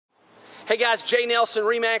Hey guys, Jay Nelson,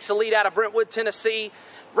 Remax Elite out of Brentwood, Tennessee.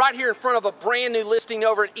 Right here in front of a brand new listing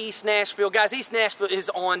over at East Nashville. Guys, East Nashville is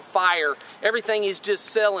on fire. Everything is just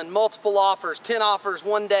selling, multiple offers, 10 offers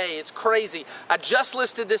one day. It's crazy. I just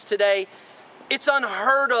listed this today. It's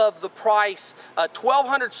unheard of, the price.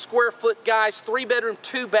 1,200 square foot, guys, 3-bedroom,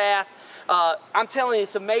 2-bath. I'm telling you,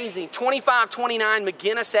 it's amazing. 2529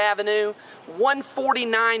 McGinnis Avenue,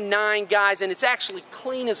 $149,900, guys, and it's actually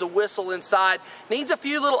clean as a whistle inside. Needs a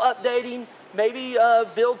few little updating. Maybe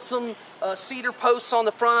build some cedar posts on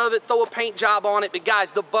the front of it, throw a paint job on it. But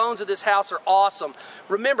guys, the bones of this house are awesome.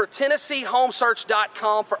 Remember,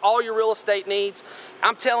 TennesseeHomesearch.com for all your real estate needs.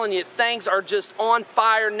 I'm telling you, things are just on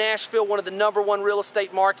fire. Nashville, one of the #1 real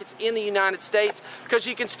estate markets in the United States, because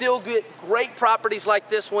you can still get great properties like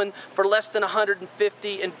this one for less than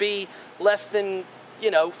 $150 and be less than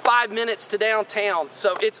 5 minutes to downtown.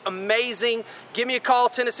 So it's amazing. Give me a call,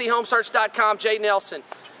 TennesseeHomesearch.com, Jay Nelson.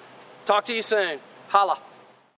 Talk to you soon. Holla.